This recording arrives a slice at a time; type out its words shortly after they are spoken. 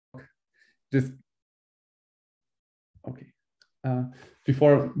just, okay.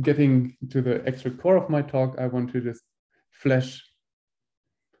 Before getting to the actual core of my talk, I want to just flash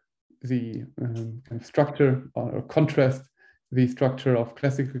the kind of structure or contrast the structure of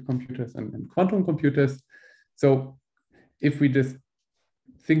classical computers and quantum computers. So if we just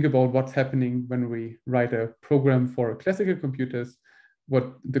think about what's happening when we write a program for classical computers,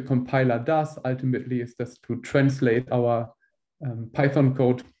 what the compiler does ultimately is just to translate our Python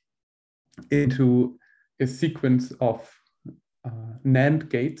code into a sequence of NAND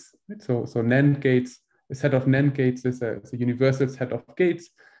gates. So NAND gates, a set of NAND gates is a universal set of gates.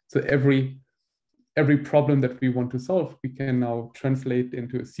 So every problem that we want to solve, we can now translate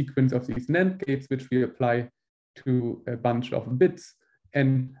into a sequence of these NAND gates, which we apply to a bunch of bits.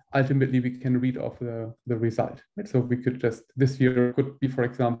 And ultimately, we can read off the result. Right? So we could just, this here could be, for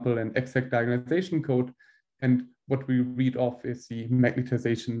example, an exact diagonalization code. And what we read off is the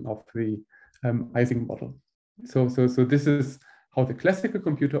magnetization of the Ising model. So this is how the classical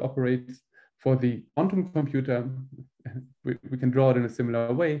computer operates. For the quantum computer, we can draw it in a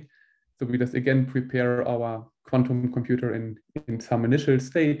similar way. So we just again prepare our quantum computer in some initial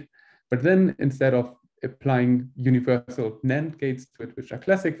state, but then instead of applying universal NAND gates to it, which are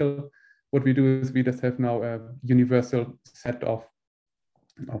classical, what we do is we just have now a universal set of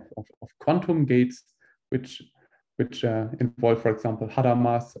quantum gates, which involve, for example,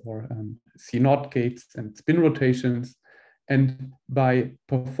 Hadamard or C0 gates and spin rotations. And by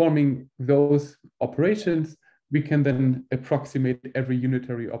performing those operations, we can then approximate every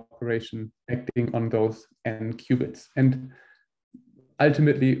unitary operation acting on those n qubits. And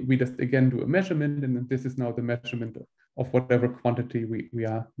ultimately, we just again do a measurement, and this is now the measurement of whatever quantity we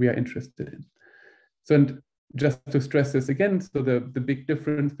are interested in. So, and just to stress this again, so the big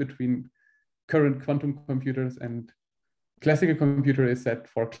difference between current quantum computers and classical computer is that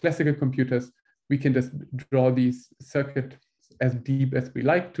for classical computers, we can just draw these circuits as deep as we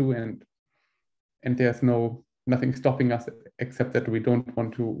like to, and there's nothing stopping us except that we don't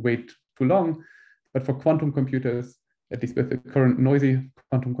want to wait too long. But for quantum computers, at least with the current noisy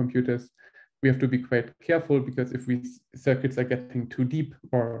quantum computers, we have to be quite careful, because if circuits are getting too deep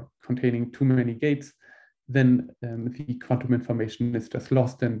or containing too many gates, then the quantum information is just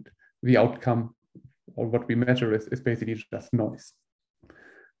lost, and the outcome or what we measure is basically just noise.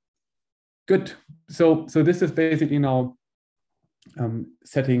 Good. So this is basically now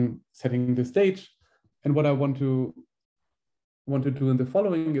setting the stage. And what I want to do in the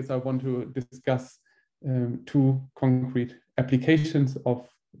following is I want to discuss two concrete applications of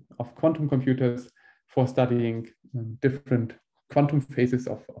quantum computers for studying different quantum phases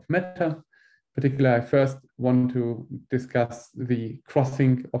of matter. Particularly, I first want to discuss the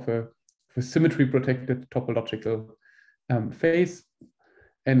crossing of a symmetry-protected topological phase.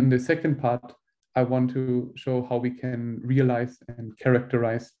 And in the second part, I want to show how we can realize and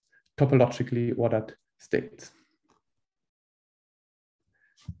characterize topologically ordered states.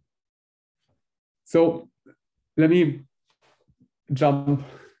 So let me jump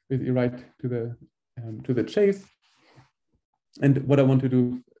with you right to the chase. And what I want to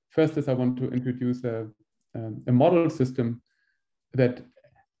do first is I want to introduce a model system that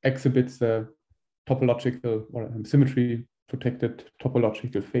exhibits a topological or symmetry protected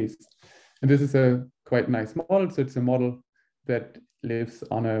topological phase. And this is a quite nice model. So it's a model that lives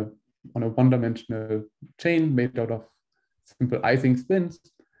on a one-dimensional chain made out of simple Ising spins.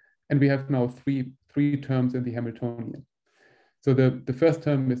 And we have now three terms in the Hamiltonian. So the first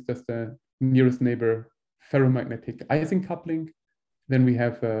term is just the nearest neighbor ferromagnetic Ising coupling. Then we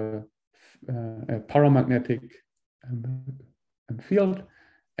have a paramagnetic field,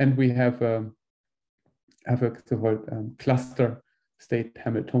 and we have a so-called cluster state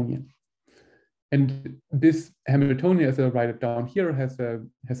Hamiltonian. And this Hamiltonian, as I write it down here, has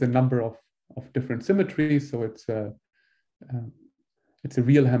a number of different symmetries. So it's a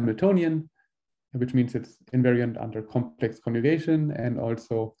real Hamiltonian, which means it's invariant under complex conjugation, and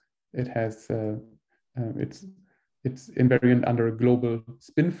also it has it's invariant under a global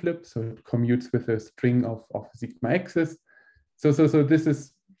spin flip, so it commutes with a string of sigma x's. So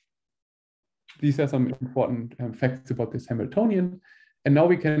these are some important facts about this Hamiltonian. And now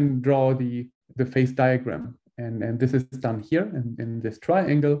we can draw the phase diagram. And this is done here in this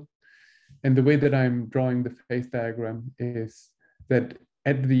triangle. And the way that I'm drawing the phase diagram is that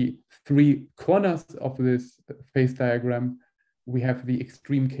at the three corners of this phase diagram, we have the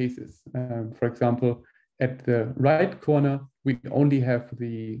extreme cases. For example, at the right corner, we only have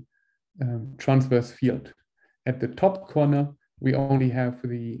the transverse field. At the top corner, we only have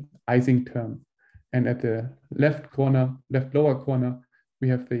the Ising term. And at the left lower corner, we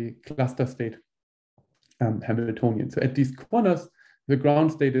have the cluster state Hamiltonian. So at these corners, the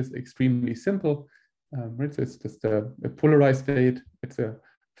ground state is extremely simple. Right? So it's just a polarized state, it's a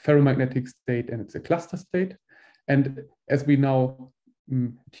ferromagnetic state, and it's a cluster state. And as we now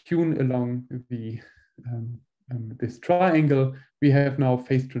tune along the this triangle, we have now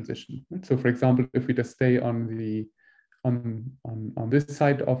phase transition. Right? So for example, if we just stay on the on this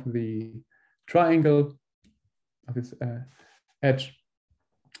side of the triangle, of this edge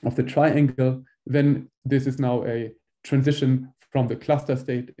of the triangle, then this is now a transition from the cluster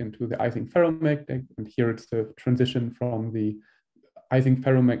state into the Ising ferromagnet, and here it's the transition from the Ising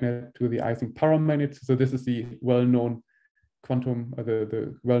ferromagnet to the Ising paramagnet. So this is the well-known quantum,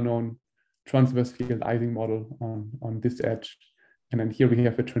 the well-known transverse field Ising model on this edge. And then here we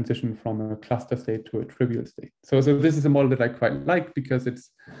have a transition from a cluster state to a trivial state. So this is a model that I quite like because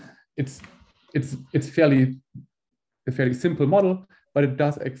it's a fairly simple model, but it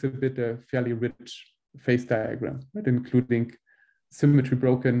does exhibit a fairly rich phase diagram, right? Including symmetry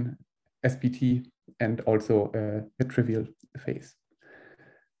broken SPT and also a trivial phase.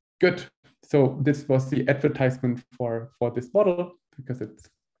 Good. So this was the advertisement for this model because it's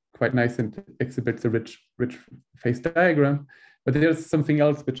quite nice and exhibits a rich phase diagram. But there's something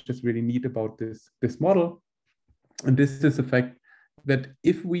else which is really neat about this model. And this is the fact that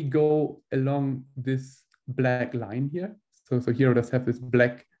if we go along this black line here, so here let's have this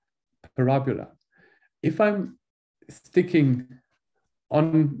black parabola. If I'm sticking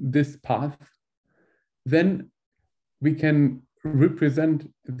on this path, then we can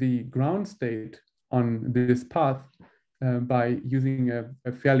represent the ground state on this path by using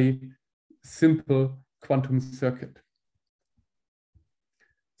a fairly simple quantum circuit.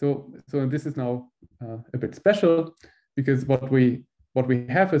 So this is now a bit special because what we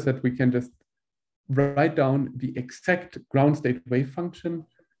have is that we can just write down the exact ground state wave function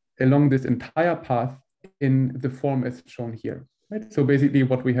along this entire path in the form as shown here. Right? So basically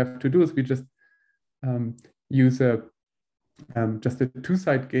what we have to do is we just use just a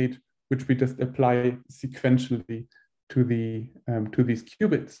two-side gate, which we just apply sequentially to these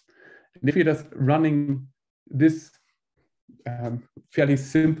qubits. And if you're just running this fairly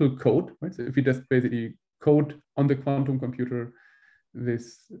simple code, right? So if you just basically code on the quantum computer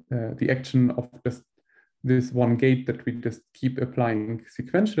the action of just this one gate that we just keep applying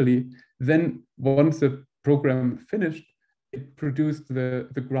sequentially, then once the program finished, it produced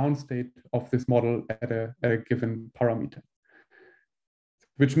the ground state of this model at a given parameter,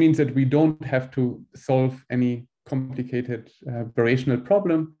 which means that we don't have to solve any complicated variational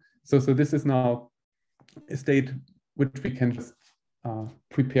problem. So this is now a state which we can just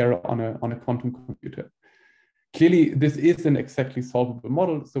prepare on a quantum computer. Clearly, this is an exactly solvable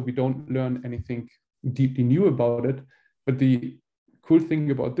model, so we don't learn anything deeply new about it. But the cool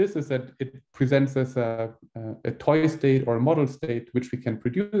thing about this is that it presents us a toy state or a model state which we can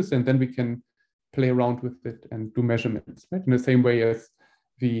produce, and then we can play around with it and do measurements, right? In the same way as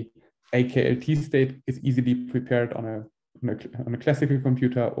the AKLT state is easily prepared on a classical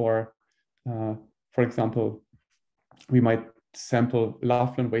computer, or for example, we might sample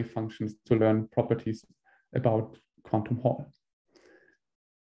Laughlin wave functions to learn properties about quantum Hall.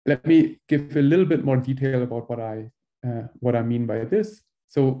 Let me give a little bit more detail about what I mean by this.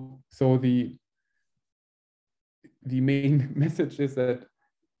 So the main message is that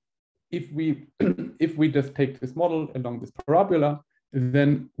if we just take this model along this parabola,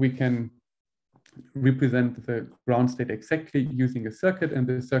 then we can represent the ground state exactly using a circuit, and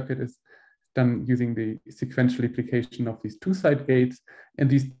the circuit is done using the sequential application of these two-side gates. And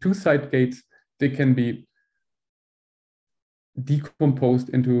these two-side gates, they can be decomposed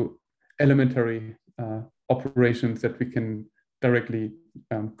into elementary operations that we can directly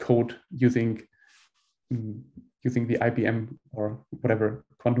code using the IBM or whatever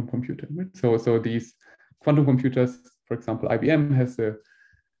quantum computer. Right? So these quantum computers, for example, IBM has a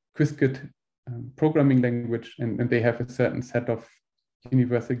Qiskit programming language, and they have a certain set of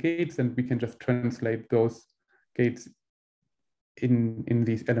universal gates, and we can just translate those gates in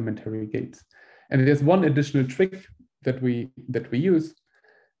these elementary gates. And there's one additional trick that we use,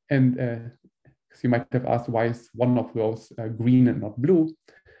 and you might have asked, why is one of those green and not blue?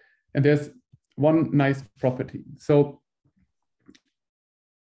 And there's one nice property.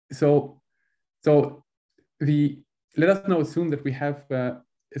 Let us now assume that we have a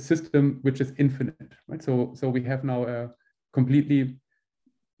system which is infinite, right? So we have now a completely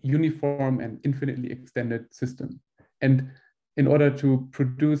uniform and infinitely extended system. And in order to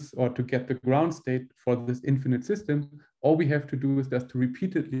produce or to get the ground state for this infinite system, all we have to do is just to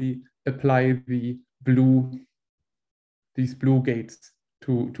repeatedly apply these blue gates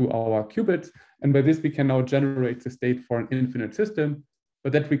to our qubits. And by this, we can now generate the state for an infinite system,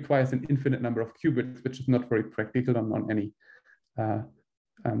 but that requires an infinite number of qubits, which is not very practical on any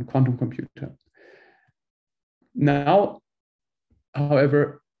quantum computer. Now,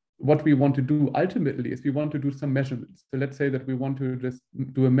 however, what we want to do ultimately is we want to do some measurements. So let's say that we want to just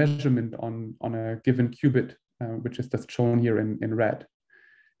do a measurement on a given qubit, which is just shown here in red.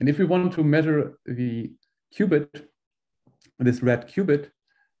 And if we want to measure the qubit, this red qubit,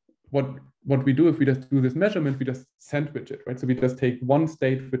 what we do if we just do this measurement, we just sandwich it, right? So we just take one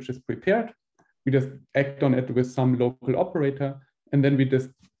state which is prepared, we just act on it with some local operator, and then we just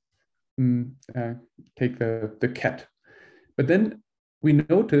take the cat. But then we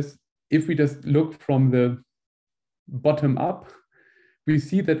notice if we just look from the bottom up, we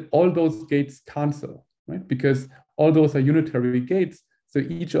see that all those gates cancel, right? Because all those are unitary gates. So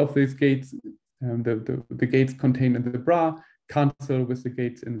each of these gates, the gates contained in the bra, cancel with the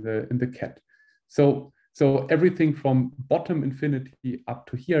gates in the cat. So everything from bottom infinity up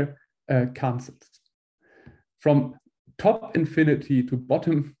to here cancels. From top infinity to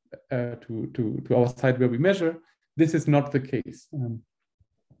bottom to our side where we measure, this is not the case,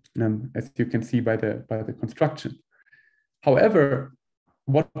 as you can see by the construction. However,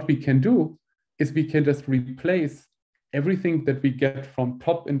 what we can do is we can just replace everything that we get from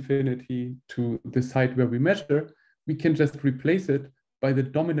top infinity to the side where we measure. We can just replace it by the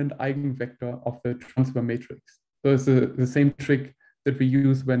dominant eigenvector of the transfer matrix. So it's the same trick that we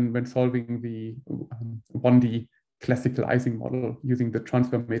use when solving the 1D classical Ising model using the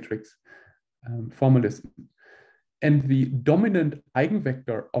transfer matrix formalism. And the dominant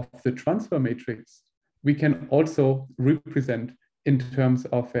eigenvector of the transfer matrix, we can also represent in terms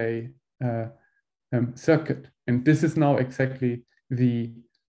of a circuit. And this is now exactly the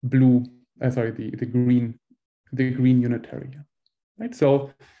green unitary, right?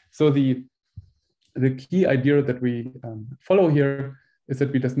 So the key idea that we follow here is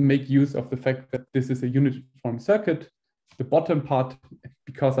that we just make use of the fact that this is a uniform circuit. The bottom part,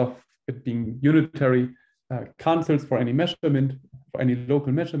 because of it being unitary, cancels for any measurement, for any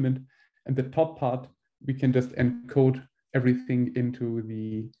local measurement, and the top part we can just encode everything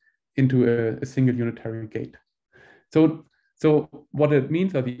into a single unitary gate. So what it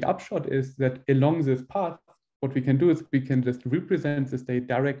means, or the upshot is that along this path, what we can do is we can just represent the state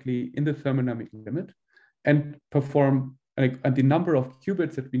directly in the thermodynamic limit and perform, and the number of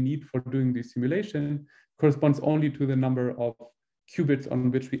qubits that we need for doing the simulation corresponds only to the number of qubits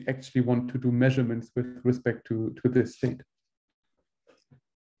on which we actually want to do measurements with respect to this state.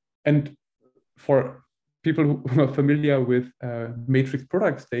 And for people who are familiar with matrix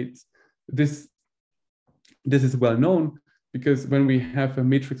product states, this is well known, because when we have a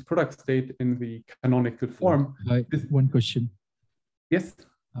matrix product state in the canonical form. One question. Yes.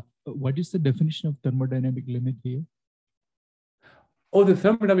 What is the definition of thermodynamic limit here? Oh, the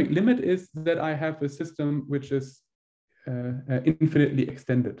thermodynamic limit is that I have a system which is infinitely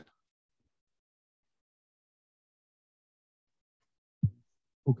extended.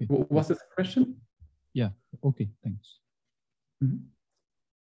 Okay. Was this a question? Yeah. Okay. Thanks. Mm-hmm.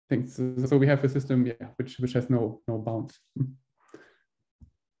 Thanks. So we have a system, yeah, which has no bounds.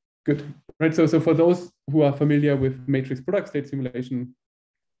 Good. Right. So for those who are familiar with matrix product state simulation,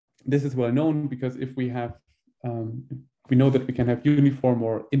 this is well known, because if we have we know that we can have uniform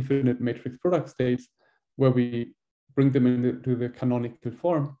or infinite matrix product states where we bring them into the canonical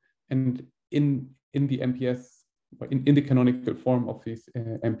form, and in the MPS, in the canonical form of these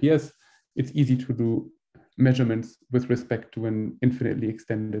MPS, it's easy to do measurements with respect to an infinitely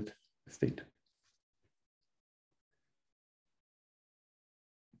extended state.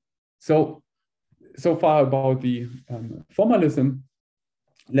 So far about the formalism.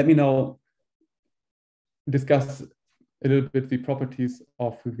 Let me now discuss a little bit the properties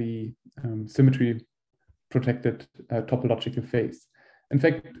of the symmetry protected topological phase. In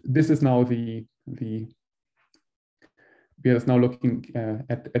fact, this is now we are now looking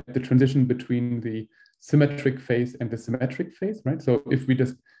at the transition between the symmetric phase and the symmetric phase, right? So if we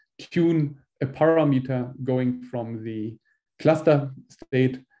just tune a parameter going from the cluster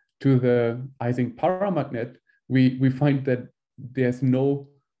state to the Ising paramagnet, we find that there's no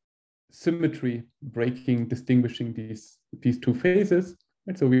symmetry breaking, distinguishing these two phases,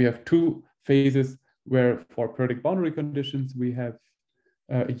 right? So we have two phases where for periodic boundary conditions, we have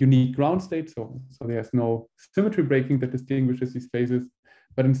a unique ground state. So there's no symmetry breaking that distinguishes these phases,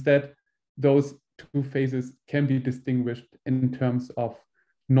 but instead those two phases can be distinguished in terms of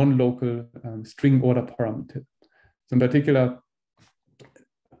non-local string order parameters. So in particular,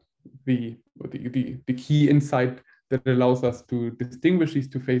 the key insight that allows us to distinguish these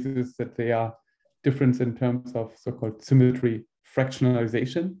two phases, that they are different in terms of so-called symmetry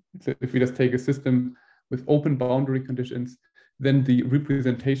fractionalization. So if we just take a system with open boundary conditions, then the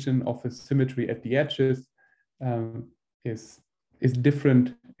representation of the symmetry at the edges is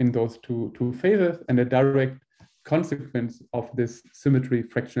different in those two phases, and a direct consequence of this symmetry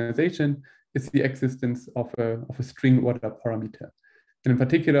fractionalization is the existence of a string order parameter. And in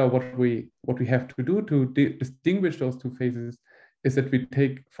particular, what we have to do to distinguish those two phases is that we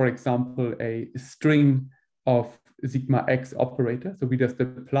take, for example, a string of sigma x operator. So we just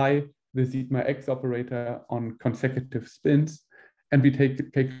apply the sigma x operator on consecutive spins, and we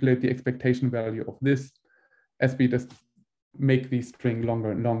calculate the expectation value of this as we just make the string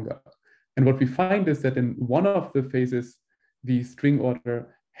longer and longer. And what we find is that in one of the phases, the string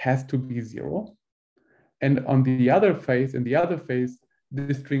order has to be 0. And on the other phase, in the other phase,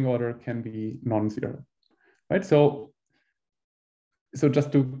 the string order can be non-zero, right? So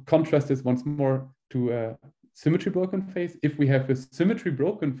just to contrast this once more to a symmetry broken phase, if we have a symmetry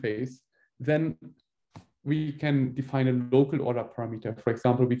broken phase, then we can define a local order parameter. For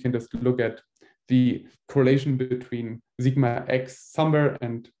example, we can just look at the correlation between sigma x somewhere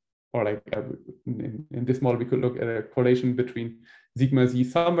and, or like in this model, we could look at a correlation between sigma z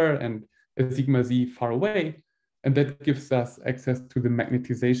somewhere and a sigma z far away. And that gives us access to the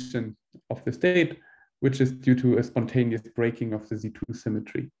magnetization of the state, which is due to a spontaneous breaking of the Z2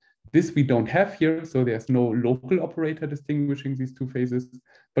 symmetry. This we don't have here, so there's no local operator distinguishing these two phases,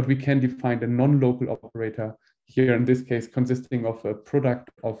 but we can define a non-local operator here, in this case, consisting of a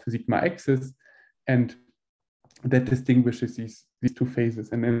product of sigma x's, and that distinguishes these two phases.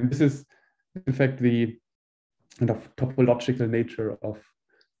 And then this is, in fact, the kind of topological nature of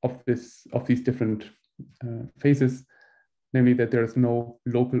these different phases, namely that there is no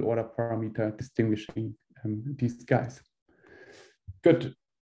local order parameter distinguishing these guys. Good.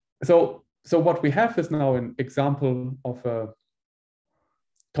 So what we have is now an example of a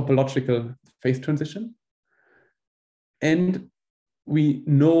topological phase transition, and we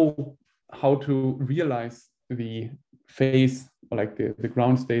know how to realize the phase, or like the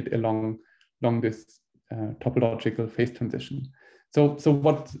ground state along this topological phase transition. So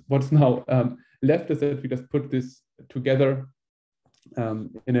what's now left is that we just put this together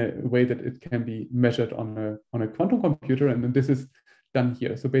in a way that it can be measured on a quantum computer, and then this is done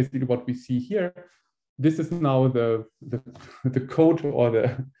here. So basically, what we see here, this is now the code,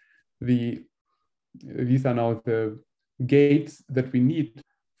 or these are now the gates that we need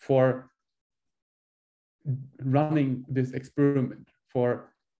for running this experiment.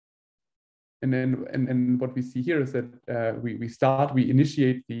 And what we see here is that we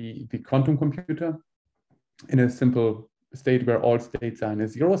initiate the quantum computer in a simple state where all states are in a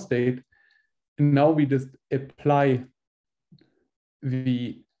 0 state. And now we just apply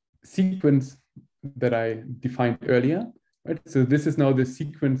the sequence that I defined earlier, right? So this is now the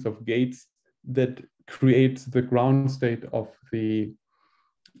sequence of gates that creates the ground state of this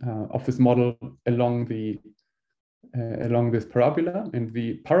model along this parabola, and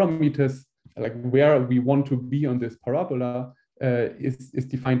the parameters, like where we want to be on this parabola, is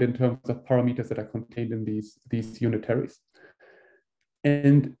defined in terms of parameters that are contained in these unitaries.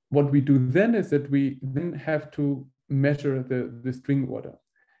 And what we do then is that we then have to measure the string order.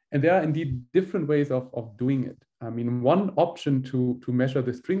 And there are indeed different ways of doing it. I mean, one option to measure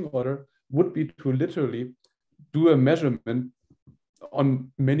the string order would be to literally do a measurement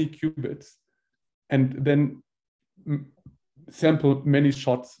on many qubits and then sample many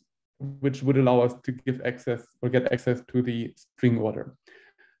shots, which would allow us to get access to the string order.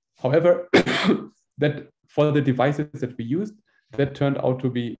 However, that for the devices that we used, that turned out to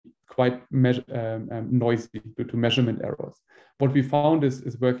be quite noisy due to measurement errors. What we found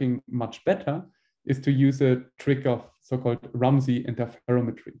is working much better is to use a trick of so-called Ramsey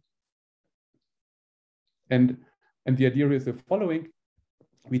interferometry. And the idea is the following: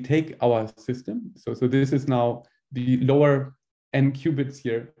 we take our system. So this is now the lower n qubits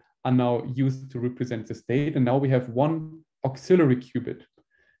here are now used to represent the state. And now we have one auxiliary qubit.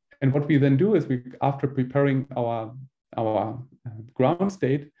 And what we then do is after preparing our ground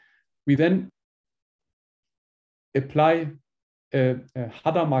state, we then apply a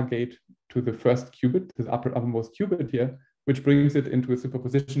Hadamard gate to the first qubit, this uppermost qubit here, which brings it into a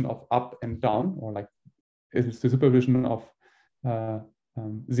superposition of up and down, or like it's the superposition of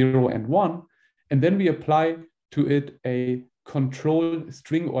 0 and 1. And then we apply to it a control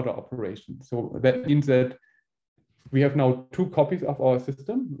string order operation. So that means that we have now two copies of our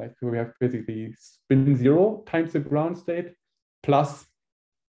system. Like we have basically spin 0 times the ground state plus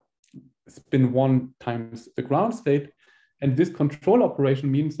spin 1 times the ground state. And this control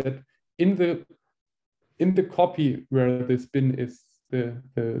operation means that in the copy where the spin is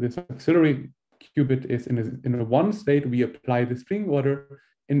this auxiliary qubit is in a 1 state, we apply the string order.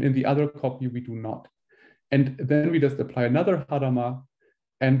 In the other copy, we do not. And then we just apply another Hadamard,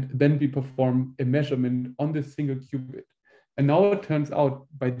 and then we perform a measurement on this single qubit. And now it turns out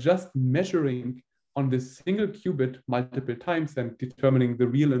by just measuring on this single qubit multiple times and determining the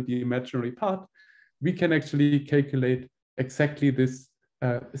real and the imaginary part, we can actually calculate exactly this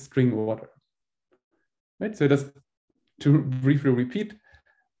string order. Right? So just to briefly repeat,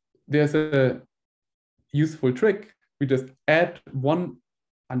 there's a useful trick. We just add 1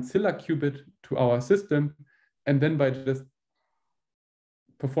 ancilla qubit to our system, and then by just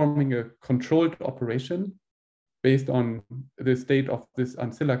performing a controlled operation based on the state of this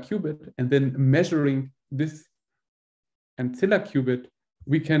ancilla qubit, and then measuring this ancilla qubit,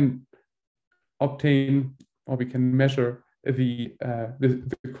 we can obtain, or we can measure the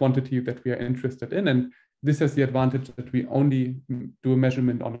quantity that we are interested in. And this has the advantage that we only do a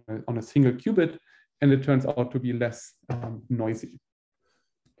measurement on a single qubit, and it turns out to be less noisy.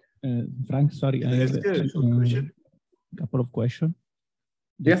 Frank, sorry, I have a couple of questions.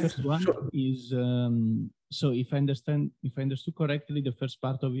 The first one is, so if I understood correctly, the first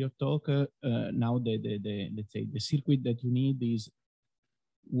part of your talk, now let's say the circuit that you need is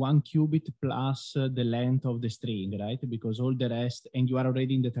 1 qubit plus the length of the string, right? Because all the rest, and you are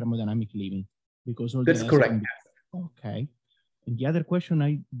already in the thermodynamic limit. Because all that's correct. Okay. And the other question,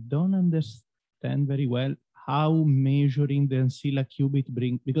 I don't understand very well how measuring the ancilla qubit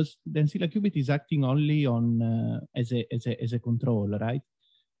because the ancilla qubit is acting only on as a control, right?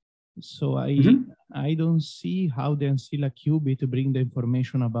 So I don't see how the ancilla qubit bring the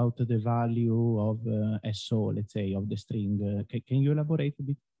information about the value of SO, let's say, of the string. Can you elaborate a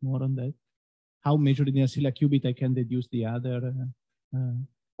bit more on that? How measuring the ancilla qubit I can deduce the other?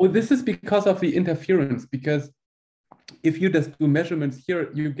 Well, this is because of the interference, because if you just do measurements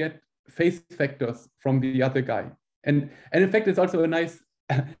here, you get phase factors from the other guy. And in fact, it's also a nice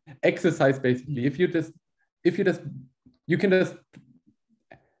exercise, basically. You can just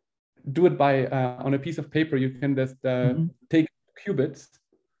do it by on a piece of paper. You can just take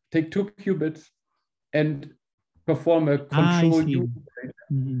 2 qubits and perform a control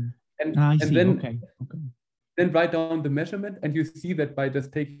and then write down the measurement, and you see that by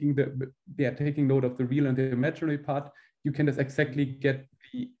just taking taking note of the real and the imaginary part, you can just exactly get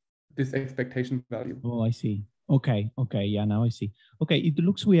this expectation value. Oh, I see. Okay. Yeah, now I see. Okay, it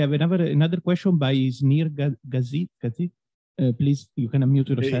looks we have another question by Isnir Gazit. Please, you can unmute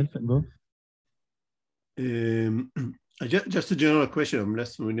yourself and go. Just a general question. I'm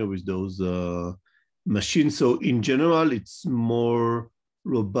less familiar with those machines. So in general, it's more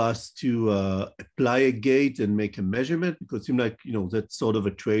robust to apply a gate and make a measurement, because it seems like, that's sort of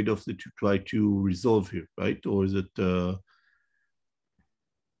a trade-off that you try to resolve here, right? Or is it? Can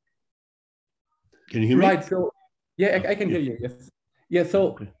you hear me? Right. So yeah, I can hear you. Yes. Yeah.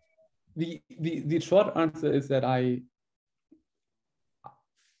 So the short answer is that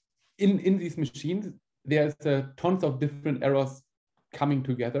in these machines, there's tons of different errors coming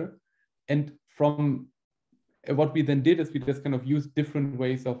together, and from what we then did is we just kind of used different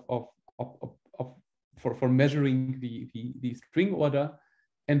ways for measuring the string order,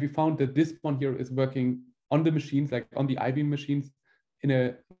 and we found that this one here is working on the machines, like on the I-beam machines, in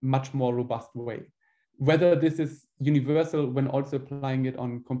a much more robust way. Whether this is universal when also applying it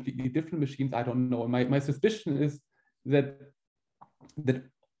on completely different machines, I don't know. My suspicion is that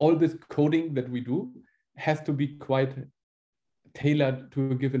all this coding that we do has to be quite tailored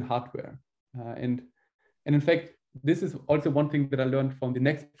to a given hardware. And in fact, this is also one thing that I learned from the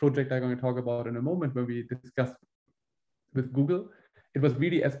next project I'm going to talk about in a moment, when we discussed with Google. It was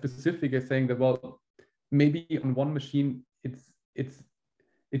really as specific as saying that, well, maybe on one machine it's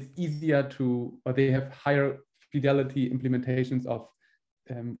easier to, or they have higher fidelity implementations of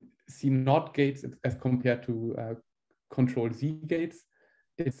C0 gates as compared to control Z gates.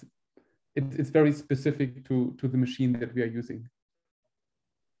 It's very specific to the machine that we are using.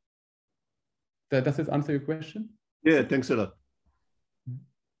 Does this answer your question? Yeah, thanks a lot.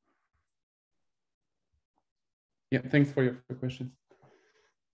 Yeah, thanks for your questions.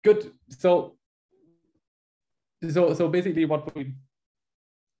 Good. So basically what I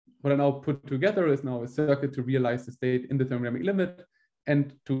now put together is now a circuit to realize the state in the thermodynamic limit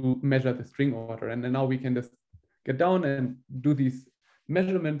and to measure the string order. And then now we can just get down and do these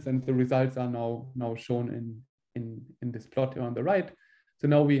measurements, and the results are now shown in this plot here on the right. So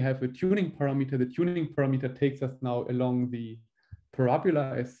now we have a tuning parameter. The tuning parameter takes us now along the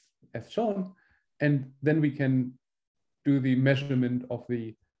parabola as shown. And then we can do the measurement of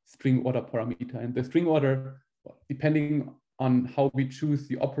the string order parameter. And the string order, depending on how we choose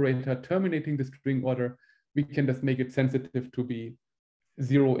the operator terminating the string order, we can just make it sensitive to be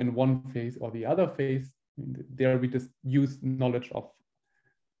 0 in one phase or the other phase. And there we just use knowledge of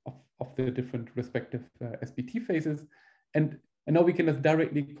the different respective SBT phases. And now we can just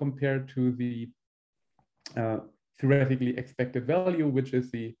directly compare to the theoretically expected value, which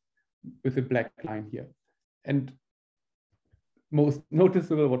is with the black line here. And most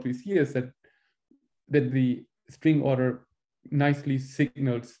noticeable what we see is that the string order nicely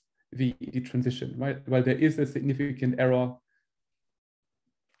signals the transition, right? While there is a significant error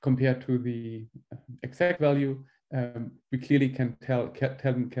compared to the exact value, we clearly can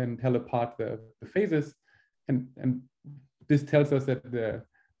tell apart the phases, and this tells us that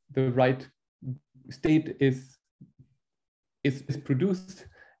the right state is produced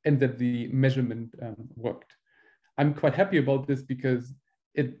and that the measurement worked. I'm quite happy about this because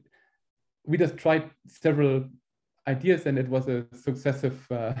we just tried several ideas and it was a successive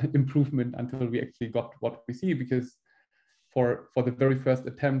improvement until we actually got what we see, because for the very first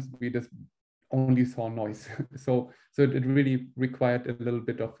attempts, we just only saw noise. So it really required a little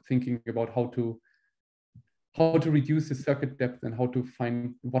bit of thinking about how to reduce the circuit depth and how to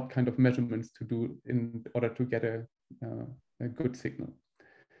find what kind of measurements to do in order to get a good signal.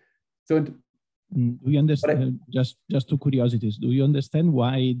 So do you understand, just two curiosities, do you understand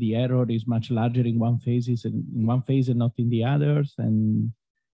why the error is much larger in one phase and not in the others? And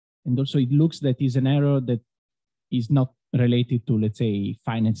also it looks that is an error that is not related to, let's say,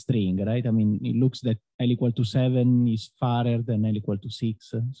 finite string, right? I mean, it looks that L equal to 7 is farther than L equal to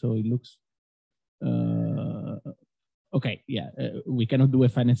 6. So it looks, okay, yeah, we cannot do a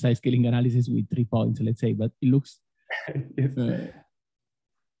finite size scaling analysis with 3 points, let's say, but it looks.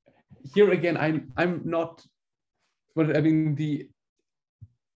 Here again, I'm not, but I mean,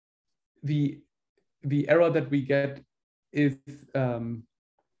 the error that we get is, I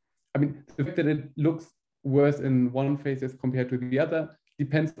mean, the fact that it looks worse in one phase as compared to the other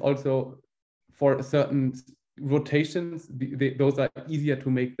depends also for certain rotations. Those are easier to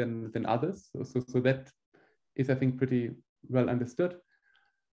make than others. So that is, I think, pretty well understood.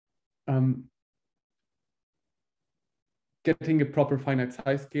 Getting a proper finite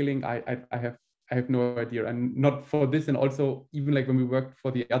size scaling, I have no idea, and not for this. And also, even like when we worked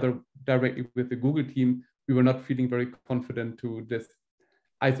for the other directly with the Google team, we were not feeling very confident to just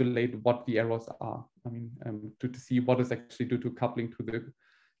isolate what the errors are. I mean, to see what is actually due to coupling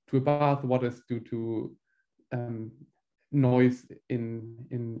to a path, what is due to noise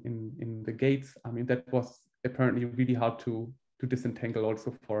in the gates. I mean, that was apparently really hard to disentangle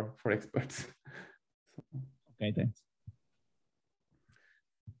also for experts. Okay, thanks.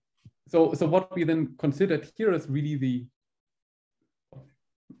 So what we then considered here is really the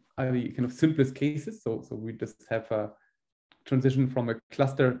kind of simplest cases. So we just have a transition from a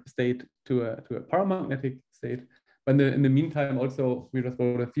cluster state to a paramagnetic state. But in the meantime, also we just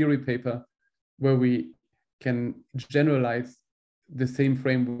wrote a theory paper where we can generalize the same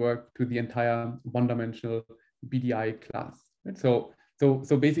framework to the entire one-dimensional BDI class. Right? So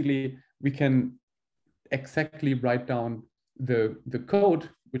basically we can exactly write down the code,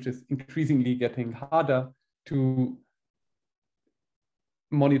 which is increasingly getting harder to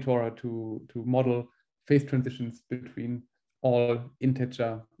monitor or to model phase transitions between all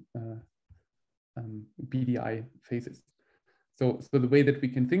integer BDI phases. So the way that we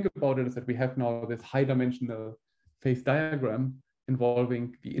can think about it is that we have now this high dimensional phase diagram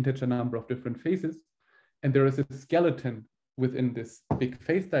involving the integer number of different phases. And there is a skeleton within this big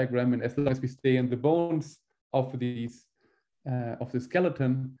phase diagram. And as long as we stay in the bones of these of the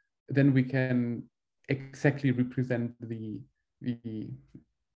skeleton, then we can exactly represent the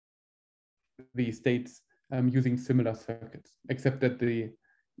states using similar circuits, except that the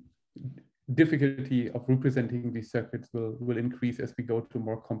difficulty of representing these circuits will increase as we go to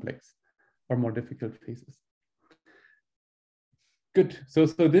more complex or more difficult phases. Good. So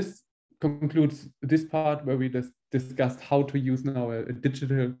this concludes this part where we just discussed how to use now a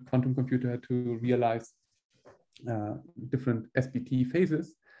digital quantum computer to realize different SBT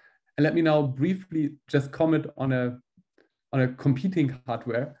phases. And let me now briefly just comment on a competing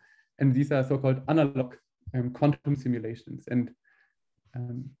hardware, and these are so-called analog quantum simulations. And I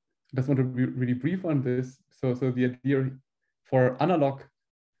just want to be really brief on this. So the idea for analog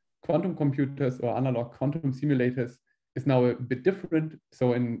quantum computers or analog quantum simulators is now a bit different.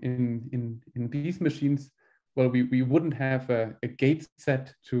 So in these machines, well, we wouldn't have a gate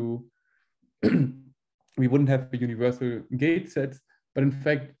set to we wouldn't have a universal gate sets, but in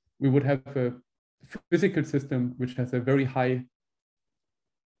fact, we would have a physical system which has a very high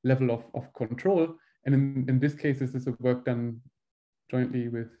level of control. And in this case, this is a work done jointly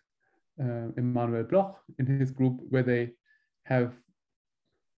with Emmanuel Bloch in his group, where they have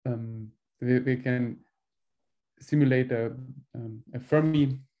they can simulate a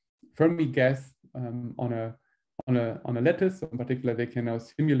Fermi gas on a lattice. In particular, they can now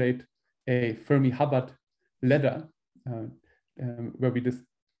simulate a Fermi-Hubbard ladder, where we just,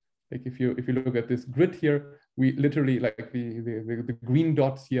 like, if you look at this grid here, we literally, like, the green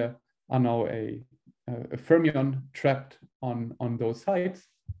dots here are now a fermion trapped on those sides.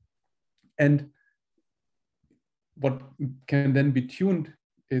 And what can then be tuned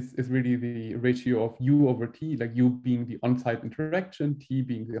is really the ratio of U over T, like U being the on-site interaction, T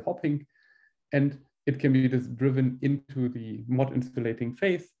being the hopping. And it can be just driven into the mod insulating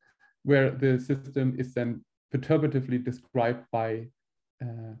phase, where the system is then perturbatively described by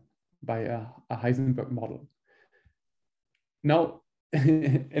a Heisenberg model. Now,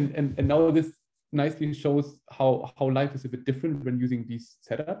 and now this nicely shows how life is a bit different when using these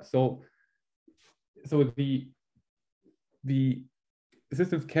setups. So the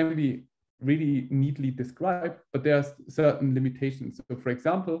systems can be really neatly described, but there are certain limitations. So for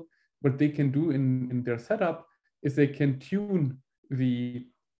example, what they can do in their setup is they can tune the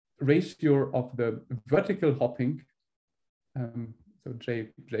ratio of the vertical hopping, so J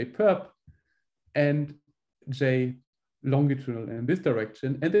perp, and J longitudinal in this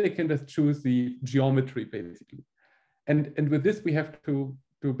direction, and they can just choose the geometry basically. And with this, we have to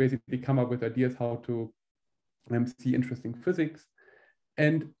basically come up with ideas how to see interesting physics,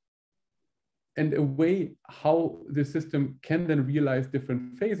 and a way how the system can then realize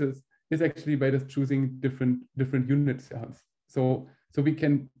different phases is actually by just choosing different unit cells. So we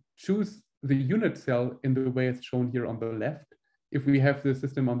can choose the unit cell in the way it's shown here on the left. If we have the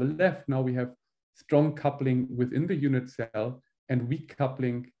system on the left, now we have strong coupling within the unit cell and weak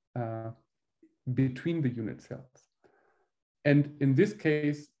coupling between the unit cells. And in this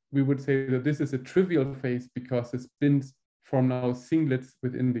case, we would say that this is a trivial phase because the spins form now singlets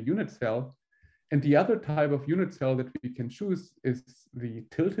within the unit cell. And the other type of unit cell that we can choose is the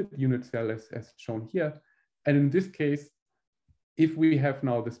tilted unit cell as shown here. And in this case, if we have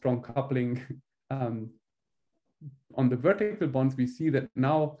now the strong coupling on the vertical bonds, we see that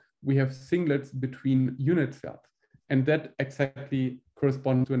now we have singlets between unit cells. And that exactly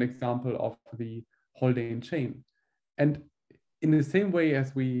corresponds to an example of the Haldane chain. And in the same way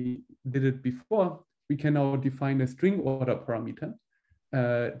as we did it before, we can now define a string order parameter.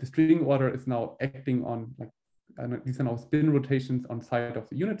 The string order is now acting on, like, these are now spin rotations on side of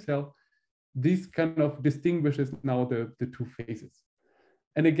the unit cell. This kind of distinguishes now the two phases.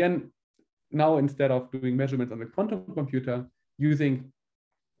 And again, now instead of doing measurements on the quantum computer, using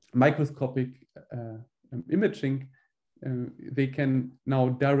microscopic imaging, they can now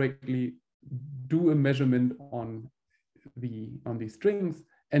directly do a measurement on the strings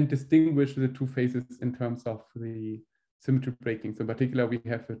and distinguish the two phases in terms of the symmetry breaking. So in particular, we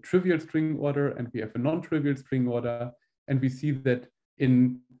have a trivial string order and we have a non-trivial string order. And we see that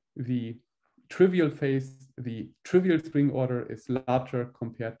in the trivial phase, the trivial string order is larger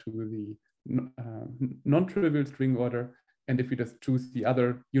compared to the non-trivial string order. And if we just choose the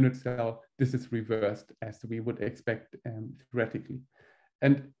other unit cell, this is reversed as we would expect theoretically.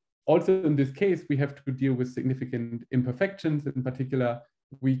 And also in this case, we have to deal with significant imperfections. In particular,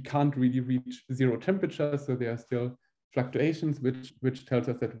 we can't really reach zero temperature. So there are still fluctuations, which tells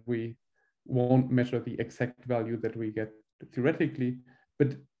us that we won't measure the exact value that we get theoretically.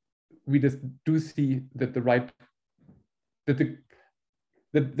 But we just do see that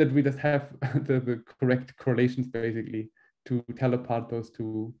that we just have the correct correlations basically to tell apart those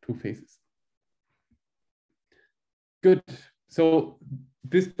two phases. Good. So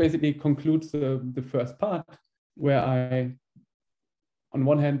this basically concludes the first part, where I, on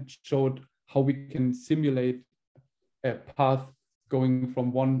one hand, showed how we can simulate a path going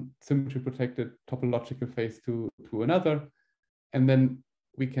from one symmetry protected topological phase to another. And then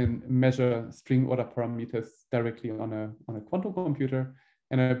we can measure string order parameters directly on a quantum computer.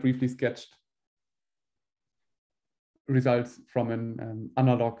 And I briefly sketched results from an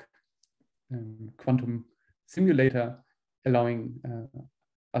analog quantum simulator, allowing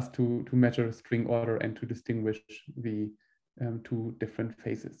us to measure string order and to distinguish the two different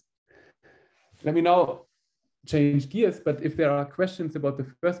phases. Let me now change gears, but if there are questions about the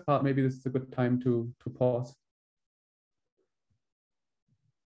first part, maybe this is a good time to pause.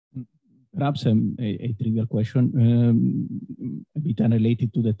 Perhaps a trivial question, a bit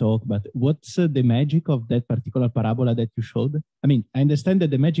unrelated to the talk, but what's the magic of that particular parabola that you showed? I mean, I understand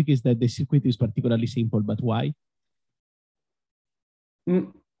that the magic is that the circuit is particularly simple, but why?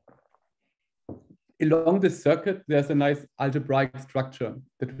 Along this circuit, there's a nice algebraic structure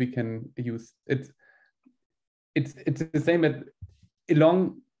that we can use. It's the same as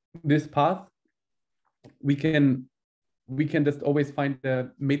along this path, we can just always find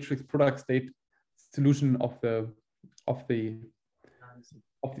the matrix product state solution of the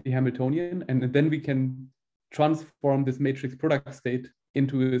Hamiltonian, and then we can transform this matrix product state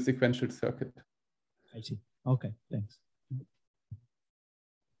into a sequential circuit. I see. Okay, thanks.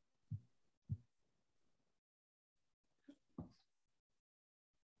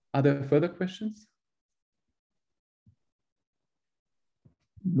 Are there further questions?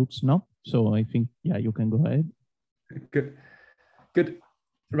 Looks no. So I think, yeah, you can go ahead. Good.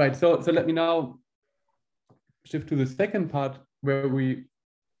 Right. So let me now shift to the second part, where we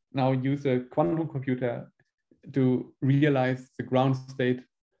now use a quantum computer to realize the ground state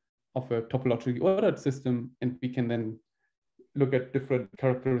of a topologically ordered system, and we can then look at different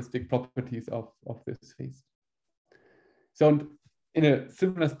characteristic properties of this phase. So in a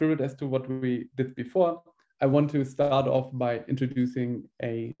similar spirit as to what we did before, I want to start off by introducing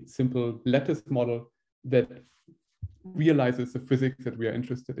a simple lattice model that realizes the physics that we are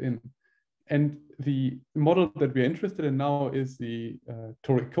interested in. And the model that we are interested in now is the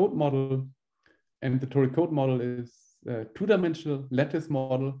toric code model. And the toric code model is a two-dimensional lattice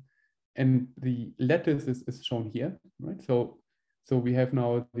model. And the lattice is shown here, right? So we have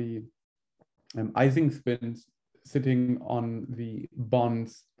now the Ising spins sitting on the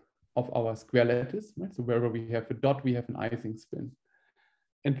bonds of our square lattice, right? So wherever we have a dot, we have an Ising spin.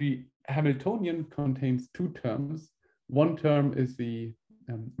 And the Hamiltonian contains two terms. One term is the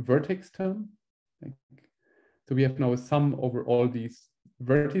vertex term. So we have now a sum over all these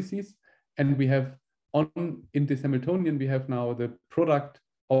vertices, and we have in this Hamiltonian, we have now the product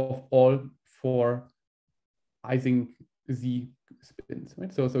of all four Ising Z spins,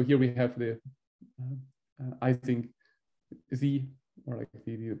 right? So here we have the Ising Z, or like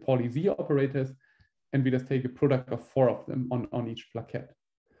the Pauli Z operators, and we just take a product of four of them on each plaquette.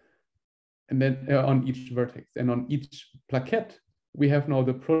 And then on each vertex, and on each plaquette, we have now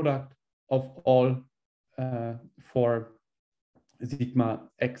the product of all four sigma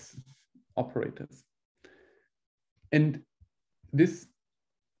X operators. And this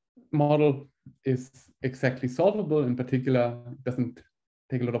model is exactly solvable. In particular, it doesn't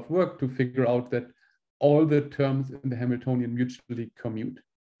take a lot of work to figure out that all the terms in the Hamiltonian mutually commute.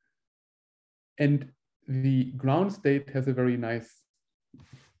 And the ground state has a very nice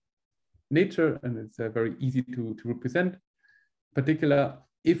nature, and it's very easy to represent. In particular,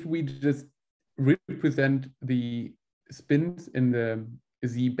 if we just represent the spins in the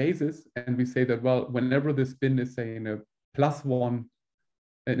Z basis, and we say that, well, whenever the spin is, say, in a +1,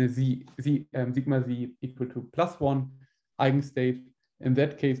 in a sigma Z equal to +1 eigenstate, in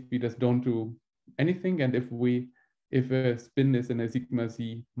that case, we just don't do anything. And if a spin is in a sigma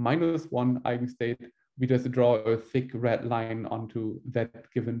Z -1 eigenstate, we just draw a thick red line onto that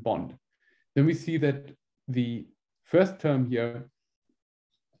given bond. Then we see that the first term here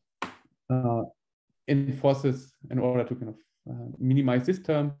enforces, in order to kind of minimize this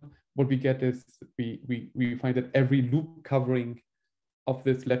term, what we get is we find that every loop covering of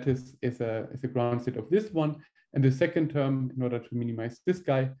this lattice is a ground state of this one. And the second term, in order to minimize this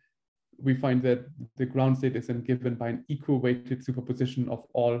guy, we find that the ground state is then given by an equal weighted superposition of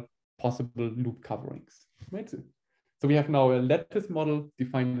all possible loop coverings. Right? So we have now a lattice model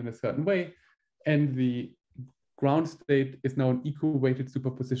defined in a certain way, and the ground state is now an equal weighted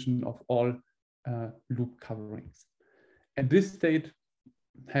superposition of all loop coverings. And this state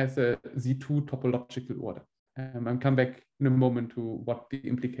has a Z2 topological order. I'll come back in a moment to what the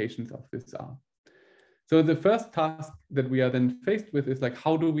implications of this are. So the first task that we are then faced with is, like,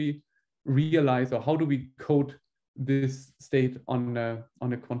 how do we realize, or how do we code this state on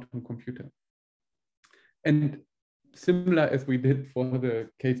a quantum computer? And similar as we did for the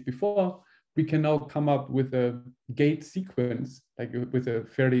case before, we can now come up with a gate sequence, like with a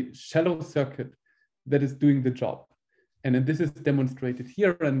fairly shallow circuit that is doing the job. And then this is demonstrated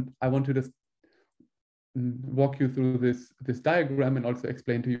here, and I want to just walk you through this diagram and also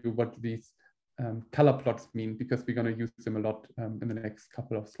explain to you what these color plots mean, because we're going to use them a lot in the next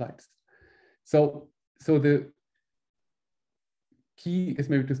couple of slides. So the key is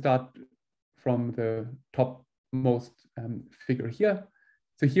maybe to start from the topmost figure here.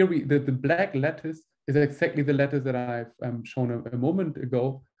 So here the black lattice is exactly the lattice that I've shown a moment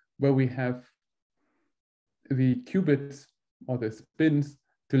ago, where we have the qubits or the spins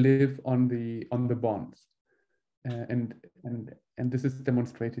to live on the bonds, and this is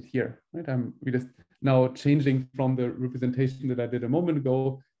demonstrated here, right? We just now changing from the representation that I did a moment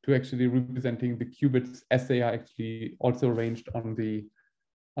ago to actually representing the qubits as they are actually also arranged on the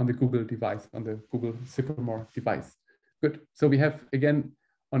Google device, on the Google Sycamore device. Good. So we have, again,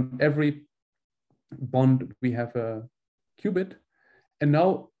 on every bond, we have a qubit. And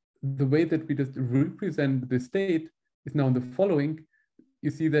now the way that we just represent the state is now the following. You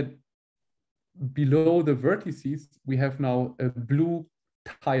see that below the vertices, we have now a blue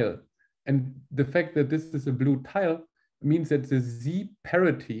tile. And the fact that this is a blue tile means that the Z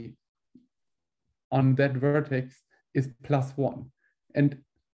parity on that vertex is +1. And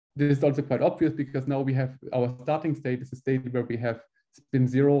this is also quite obvious because now we have our starting state is a state where we have spin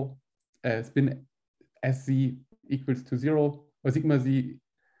 0, spin SZ equals to 0, or sigma Z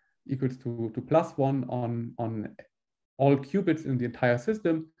equals to +1 on all qubits in the entire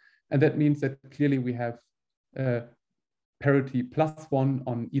system. And that means that clearly we have parity +1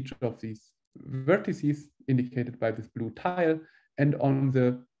 on each of these vertices indicated by this blue tile. And on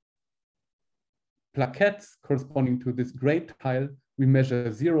the plaquettes corresponding to this gray tile, we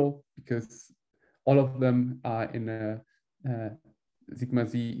measure 0 because all of them are in a sigma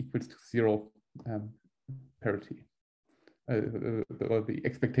Z equals to 0 parity. Or the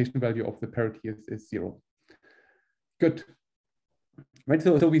expectation value of the parity is 0. Good. Right,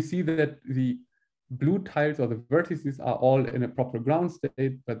 so we see that the blue tiles or the vertices are all in a proper ground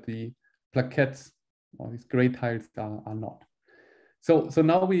state, but the plaquettes or these gray tiles are not. So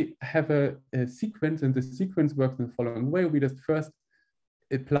now we have a sequence, and the sequence works in the following way. We just first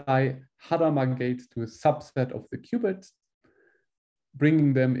apply Hadamard gates to a subset of the qubits,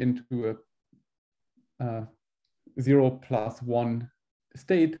 bringing them into a 0+1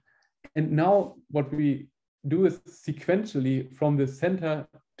 state. And now what we do is sequentially from the center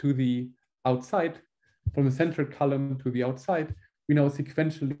to the outside, from the central column to the outside, we now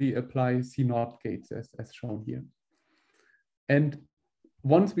sequentially apply C0 gates as shown here. And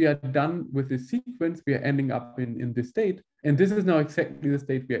once we are done with the sequence, we are ending up in this state. And this is now exactly the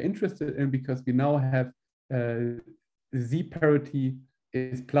state we are interested in because we now have Z parity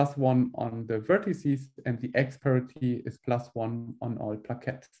is +1 on the vertices and the X parity is +1 on all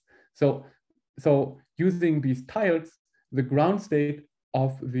plaquettes. So using these tiles, the ground state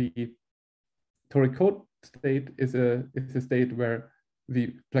of the Toricode state is a state where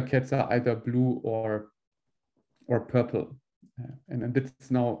the plaquettes are either blue or purple. And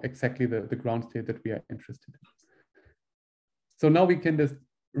that's now exactly the ground state that we are interested in. So now we can just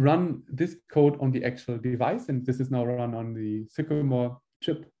run this code on the actual device, and this is now run on the Sycamore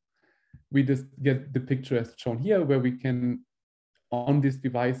chip. We just get the picture as shown here, where we can, on this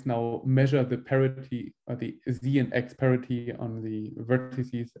device now, measure the parity, or the Z and X parity on the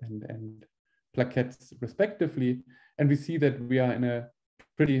vertices and plaquettes respectively. And we see that we are in a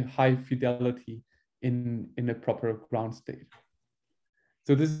pretty high fidelity in a proper ground state.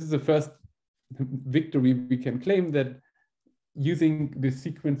 So this is the first victory we can claim, that using the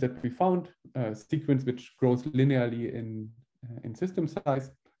sequence that we found, a sequence which grows linearly in system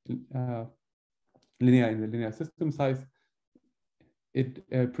size, linear in the linear system size, it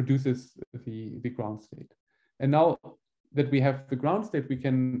produces the ground state. And now that we have the ground state, we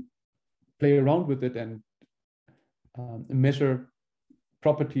can play around with it and measure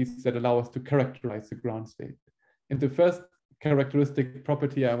properties that allow us to characterize the ground state. And the first characteristic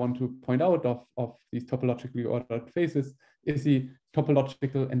property I want to point out of these topologically ordered phases is the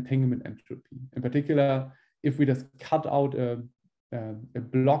topological entanglement entropy. In particular, if we just cut out a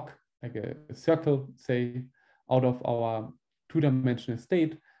block, like a circle, say, out of our two-dimensional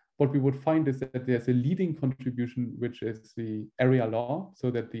state, what we would find is that there's a leading contribution, which is the area law,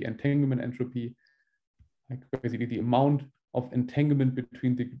 so that the entanglement entropy, like basically the amount of entanglement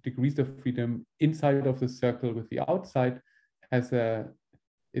between the degrees of freedom inside of the circle with the outside,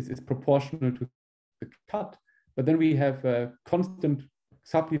 is proportional to the cut. But then we have a constant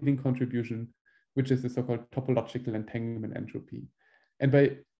subleading contribution, which is the so-called topological entanglement entropy. And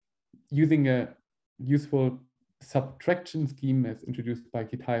by using a useful subtraction scheme as introduced by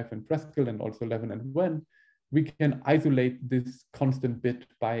Kitaev and Preskill and also Levin and Wen, we can isolate this constant bit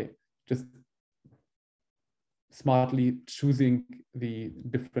by just smartly choosing the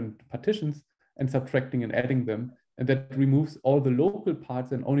different partitions and subtracting and adding them. And that removes all the local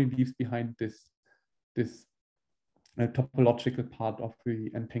parts and only leaves behind this topological part of the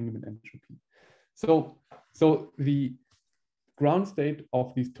entanglement entropy. So the ground state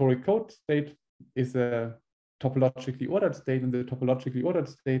of this Toricode state is a topologically ordered state, and the topologically ordered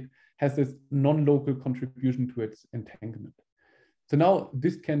state has this non-local contribution to its entanglement. So now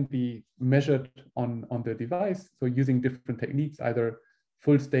this can be measured on the device. So using different techniques, either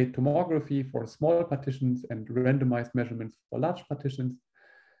full state tomography for small partitions and randomized measurements for large partitions,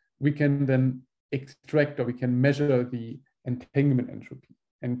 we can then extract, or we can measure the entanglement entropy.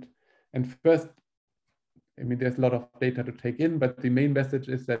 And first, I mean, there's a lot of data to take in, but the main message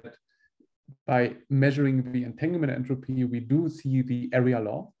is that by measuring the entanglement entropy, we do see the area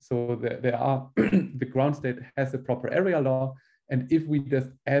law. So there are the ground state has a proper area law, and if we just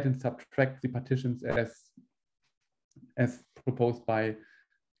add and subtract the partitions as proposed by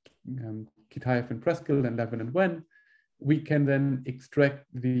Kitaev and Preskill and Levin and Wen, we can then extract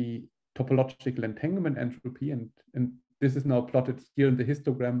the topological entanglement entropy, and this is now plotted here in the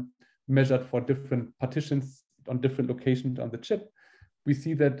histogram, measured for different partitions on different locations on the chip. We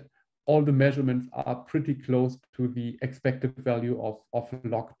see that all the measurements are pretty close to the expected value of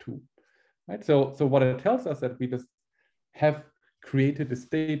log 2, right? So what it tells us that we just have created a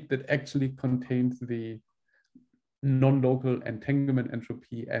state that actually contains the non-local entanglement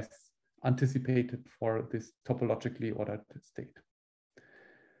entropy as anticipated for this topologically ordered state.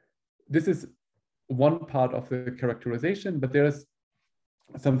 This is one part of the characterization, but there is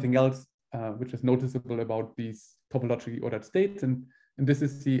something else which is noticeable about these topologically ordered states, and this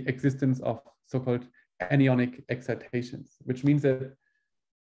is the existence of so-called anionic excitations, which means that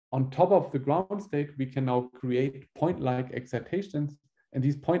on top of the ground state, we can now create point-like excitations, and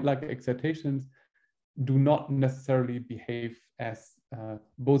these point-like excitations do not necessarily behave as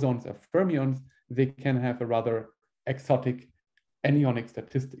bosons or fermions. They can have a rather exotic anionic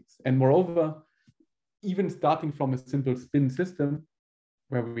statistics. And moreover, even starting from a simple spin system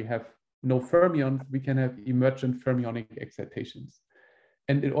where we have no fermions, we can have emergent fermionic excitations.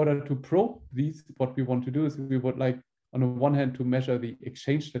 And in order to probe these, what we want to do is we would like, on the one hand, to measure the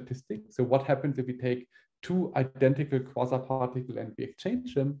exchange statistics. So what happens if we take two identical quasiparticles and we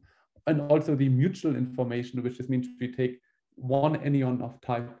exchange them, and also the mutual information, which just means we take one anion of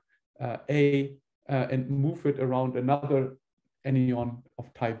type A and move it around another anion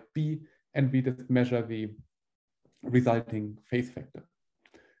of type B, and we just measure the resulting phase factor.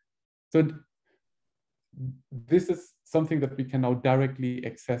 So this is something that we can now directly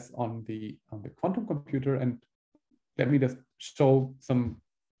access on the quantum computer. And let me just show some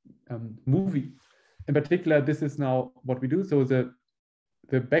movie. In particular, this is now what we do. So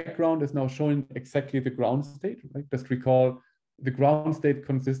the background is now showing exactly the ground state, right? Just recall the ground state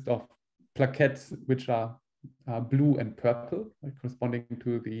consists of plaquettes, which are blue and purple, right, corresponding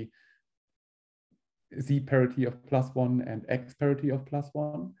to the Z parity of +1 and X parity of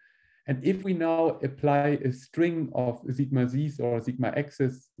 +1. And if we now apply a string of sigma Z's or sigma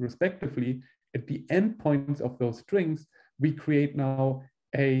X's respectively, at the endpoints of those strings, we create now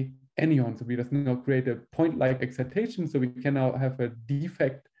a anion. So we just now create a point-like excitation. So we can now have a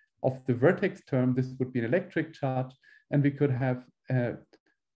defect of the vertex term. This would be an electric charge. And we could have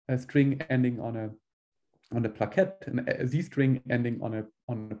a string ending on a plaquette, and a Z string ending on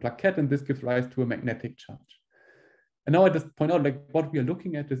a plaquette. And this gives rise to a magnetic charge. And now I just point out, like, what we are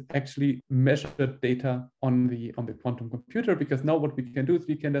looking at is actually measured data on the quantum computer, because now what we can do is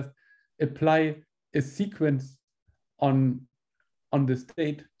we can just apply a sequence on the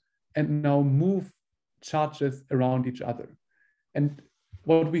state and now move charges around each other. And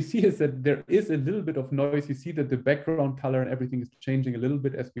what we see is that there is a little bit of noise. You see that the background color and everything is changing a little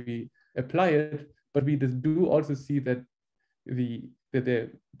bit as we apply it, but we just do also see that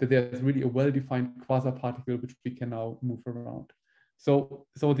there's really a well-defined quasi-particle which we can now move around. So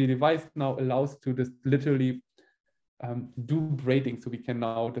the device now allows to just literally do braiding, so we can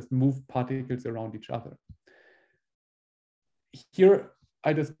now just move particles around each other. Here,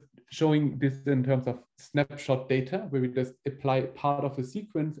 I just showing this in terms of snapshot data, where we just apply part of a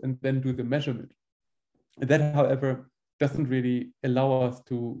sequence and then do the measurement. And that, however, doesn't really allow us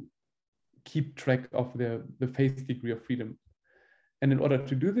to keep track of the phase degree of freedom. And in order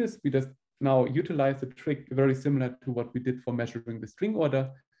to do this, we just now utilize a trick very similar to what we did for measuring the string order.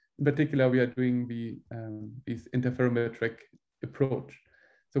 In particular, we are doing this interferometric approach.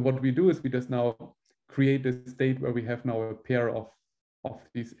 So what we do is we just now create a state where we have now a pair of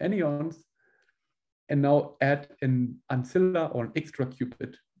these anions, and now add an ancilla or an extra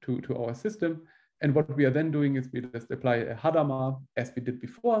qubit to our system. And what we are then doing is we just apply a Hadamard as we did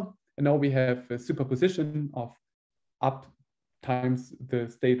before. And now we have a superposition of up times the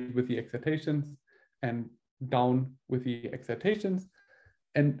state with the excitations and down with the excitations.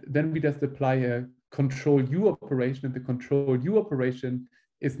 And then we just apply a control U operation, and the control U operation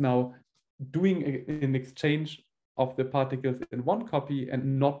is now doing an exchange of the particles in one copy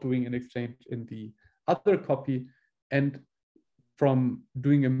and not doing an exchange in the other copy. And from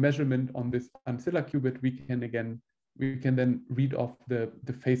doing a measurement on this ancilla qubit, we can then read off the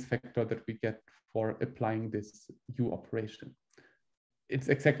phase factor that we get for applying this U operation. It's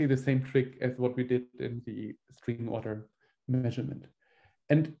exactly the same trick as what we did in the string order measurement.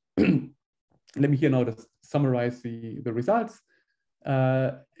 And let me here now just summarize the results.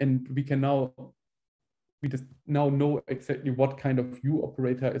 And we just now know exactly what kind of U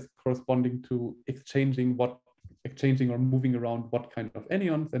operator is corresponding to exchanging or moving around what kind of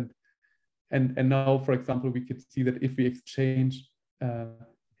anyons. And now, for example, we could see that if we exchange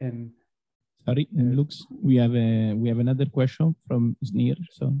Sorry, Lux, we have another question from Snir.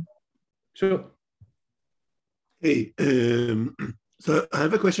 So sure. Hey, so I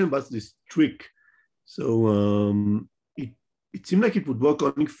have a question about this trick. So it seemed like it would work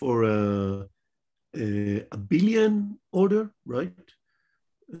only for a billion order, right?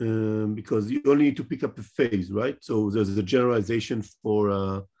 Because you only need to pick up a phase, right? So there's a generalization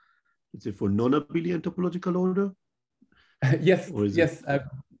for let's say for non-abelian topological order. Yes, yes.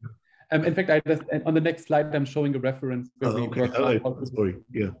 In fact, I just on the next slide I'm showing a reference where we work out. Sorry.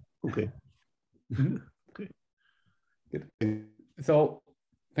 Yeah. Okay. Mm-hmm. Okay. Good. So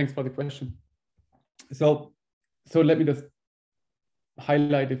thanks for the question. So let me just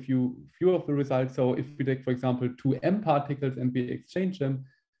highlight a few of the results. So if we take, for example, two M particles and we exchange them,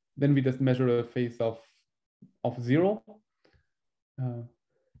 then we just measure a phase of 0.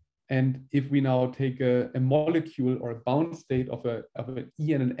 And if we now take a molecule or a bound state of an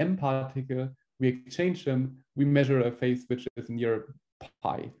E and an M particle, we exchange them, we measure a phase which is near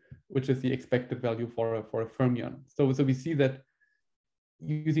pi, which is the expected value for a fermion. So we see that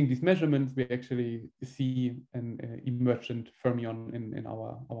using these measurements, we actually see an emergent fermion in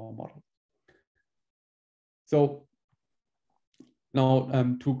our model. So now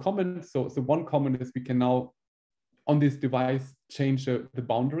 2 comments. So one comment is we can now on this device change the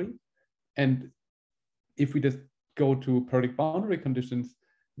boundary. And if we just go to periodic boundary conditions,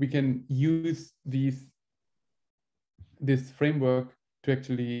 we can use this framework to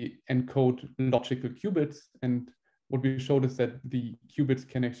actually encode logical qubits. And what we showed is that the qubits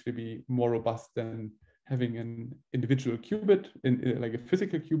can actually be more robust than having an individual qubit in like a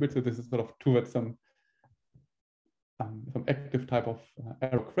physical qubit. So this is sort of towards some active type of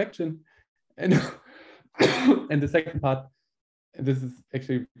error correction. And and the second part, this is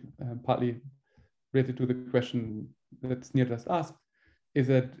actually partly related to the question that Snir just asked, is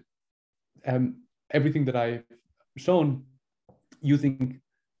that everything that I've shown using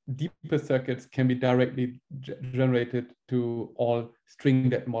deeper circuits can be directly generated to all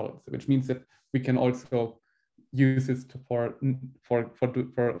string-net models, which means that we can also use this for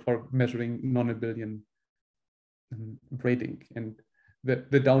measuring non-abelian braiding. And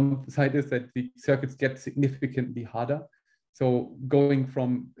the downside is that the circuits get significantly harder. So going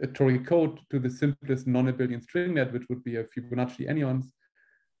from a Tori code to the simplest non-abelian string net, which would be a Fibonacci anyons,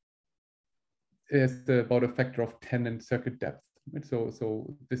 is about a factor of 10 in circuit depth. Right?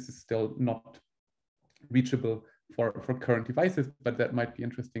 So this is still not reachable for current devices, but that might be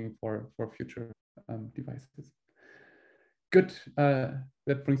interesting for future devices. Good.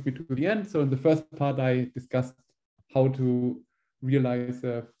 That brings me to the end. So in the first part, I discussed how to realize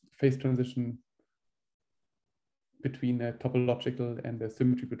a phase transition between a topological and a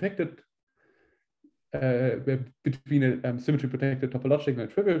symmetry protected, between a symmetry protected topological and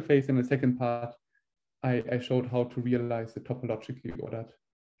trivial phase. In the second part, I showed how to realize the topologically ordered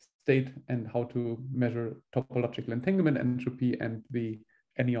state and how to measure topological entanglement entropy and the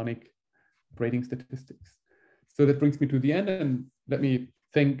anyonic braiding statistics. So that brings me to the end, and let me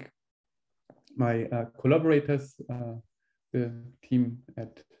thank my collaborators, the team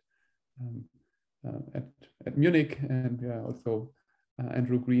at Munich, and also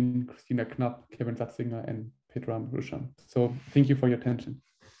Andrew Green, Christina Knapp, Kevin Satzinger, and Petra Rushan. So thank you for your attention.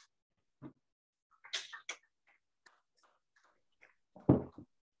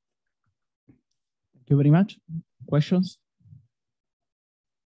 Thank you very much. Questions?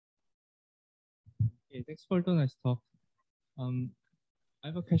 Okay, thanks for the nice talk. I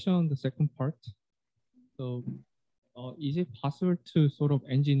have a question on the second part. So is it possible to sort of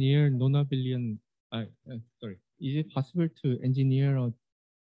engineer non-abelian, is it possible to engineer a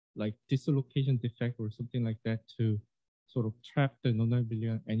like dislocation defect or something like that to sort of trap the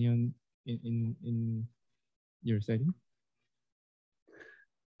non-abelian anion in your setting?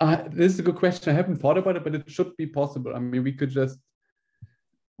 This is a good question. I haven't thought about it, but it should be possible. I mean, we could just,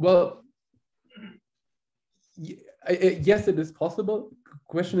 well, Yes, it is possible.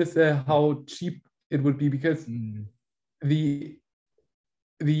 Question is how cheap it would be, because the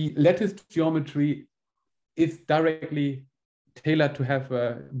lattice geometry is directly tailored to have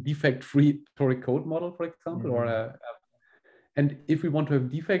a defect-free toric code model, for example, or and if we want to have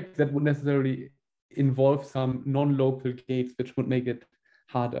defects, that would necessarily involve some non-local gates, which would make it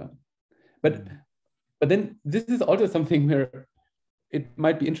harder. But then this is also something where it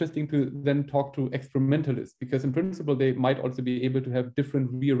might be interesting to then talk to experimentalists, because in principle, they might also be able to have different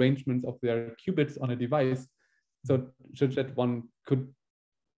rearrangements of their qubits on a device, so that one could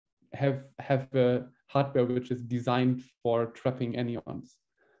have a hardware which is designed for trapping anyons.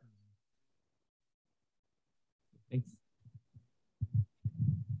 Thanks.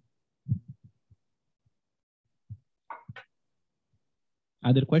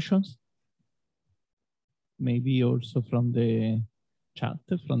 Other questions? Maybe also from the chat,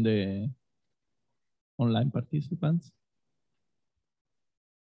 from the online participants.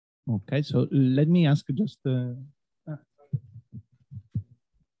 Okay, so let me ask just.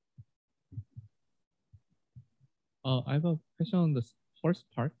 I have a question on the first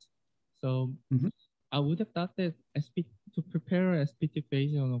part. So I would have thought that to prepare SPT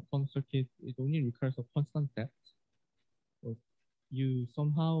phase on a quantum circuit, it only requires a constant depth. Or you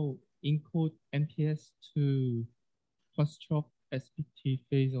somehow encode NPS to construct SPT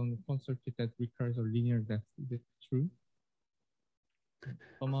phase on the quantum circuit that requires a linear depth. Is it true?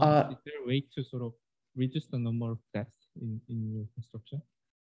 Somehow, is there a way to sort of reduce the number of depths in your construction?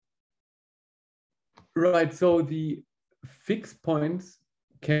 Right, so the fixed points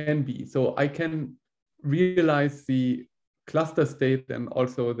can be, so I can realize the cluster state and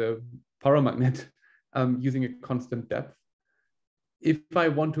also the paramagnet using a constant depth. If I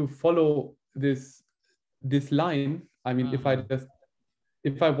want to follow this line, I mean, if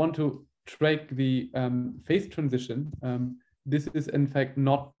I want to track the phase transition, this is in fact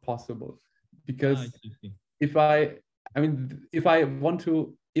not possible, because if I'm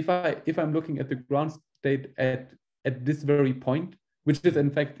looking at the ground state at this very point, which is in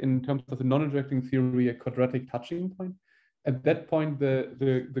fact in terms of the non-interacting theory a quadratic touching point, at that point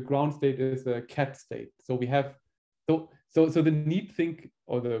the ground state is a cat state. So we have so the neat thing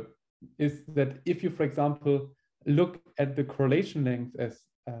is that if you, for example, look at the correlation length as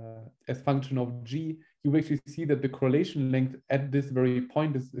function of G, you actually see that the correlation length at this very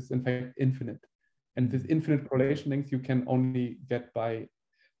point is in fact infinite. And this infinite correlation length you can only get by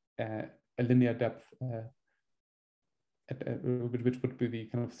a linear depth, which would be the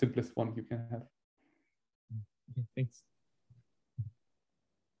kind of simplest one you can have. Okay, thanks.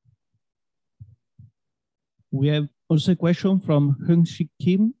 We have also a question from Hyung-Sik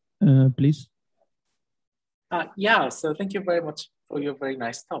Kim, please. Yeah, so thank you very much for your very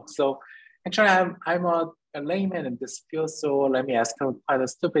nice talk. So actually, I'm a layman in this field, so let me ask quite a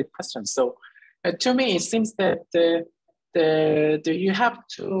stupid question. So to me, it seems that you have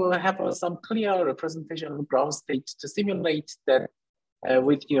to have some clear representation of ground state to simulate that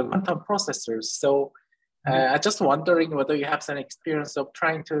with your quantum processors. So I'm just wondering whether you have some experience of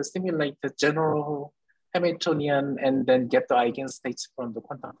trying to simulate the general Hamiltonian and then get the eigenstates from the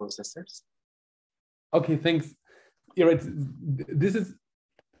quantum processors. Okay, thanks. You're right. This is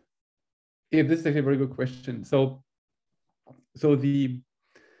actually a very good question. So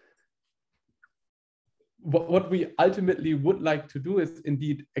what we ultimately would like to do is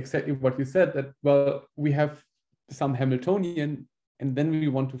indeed exactly what you said, that, well, we have some Hamiltonian, and then we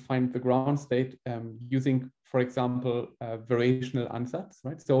want to find the ground state using, for example, variational ansatz,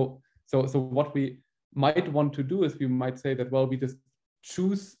 right? So what we might want to do is we might say that, well,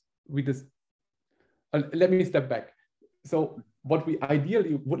 let me step back. So what we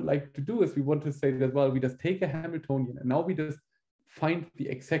ideally would like to do is we want to say that, well, we just take a Hamiltonian and now we just find the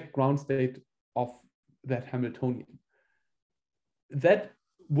exact ground state of that Hamiltonian. That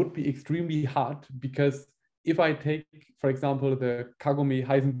would be extremely hard, because if I take, for example, the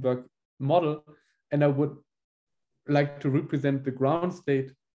Kagome-Heisenberg model, and I would like to represent the ground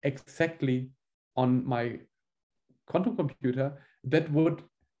state exactly on my quantum computer, that would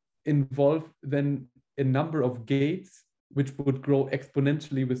involve then a number of gates which would grow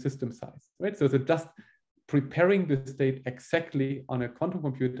exponentially with system size, right? So just preparing the state exactly on a quantum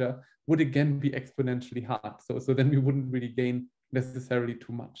computer would again be exponentially hard. So then we wouldn't really gain necessarily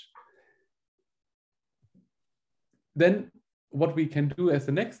too much. Then what we can do as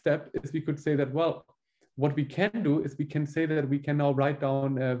the next step is we could say that, well, what we can do is we can say that we can now write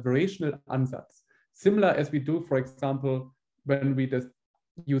down a variational ansatz, similar as we do, for example, when we just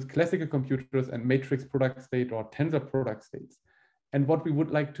use classical computers and matrix product state or tensor product states. And what we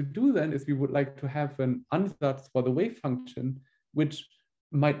would like to do then is we would like to have an ansatz for the wave function, which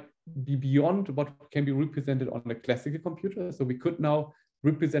might be beyond what can be represented on a classical computer. So we could now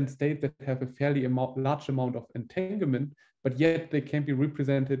represent states that have a fairly large amount of entanglement, but yet they can be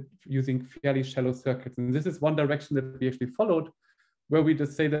represented using fairly shallow circuits. And this is one direction that we actually followed, where we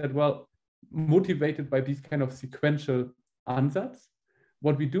just say that, well, motivated by these kind of sequential ansatz,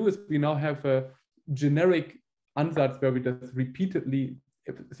 what we do is we now have a generic ansatz where we just repeatedly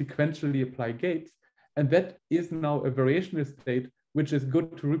sequentially apply gates. And that is now a variational state, which is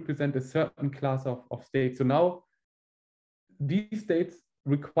good to represent a certain class of states. So now these states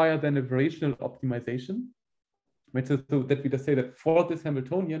require then a variational optimization, which is so that we just say that for this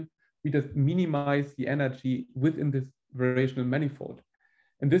Hamiltonian, we just minimize the energy within this variational manifold.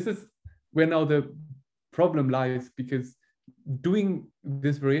 And this is where now the problem lies, because doing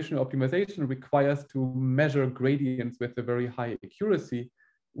this variational optimization requires to measure gradients with a very high accuracy,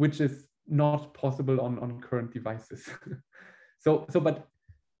 which is not possible on current devices. But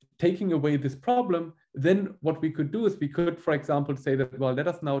taking away this problem, then what we could do is we could, for example, say that, well, let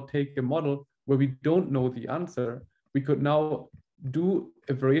us now take a model where we don't know the answer. We could now do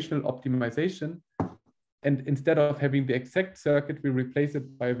a variational optimization, and instead of having the exact circuit, we replace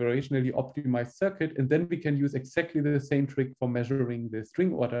it by a variationally optimized circuit, and then we can use exactly the same trick for measuring the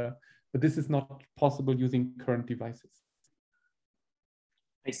string order, but this is not possible using current devices.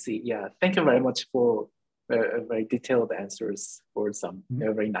 I see, yeah. Thank you very much for very detailed answers for some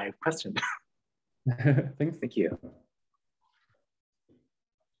very naive questions. Thanks. Thank you.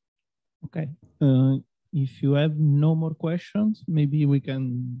 Okay. If you have no more questions, maybe we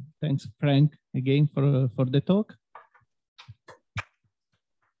can thanks Frank again for the talk.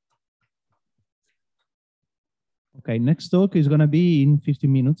 Okay, next talk is gonna be in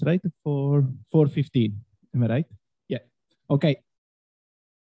 15 minutes, right? For 4:15. Am I right? Yeah. Okay.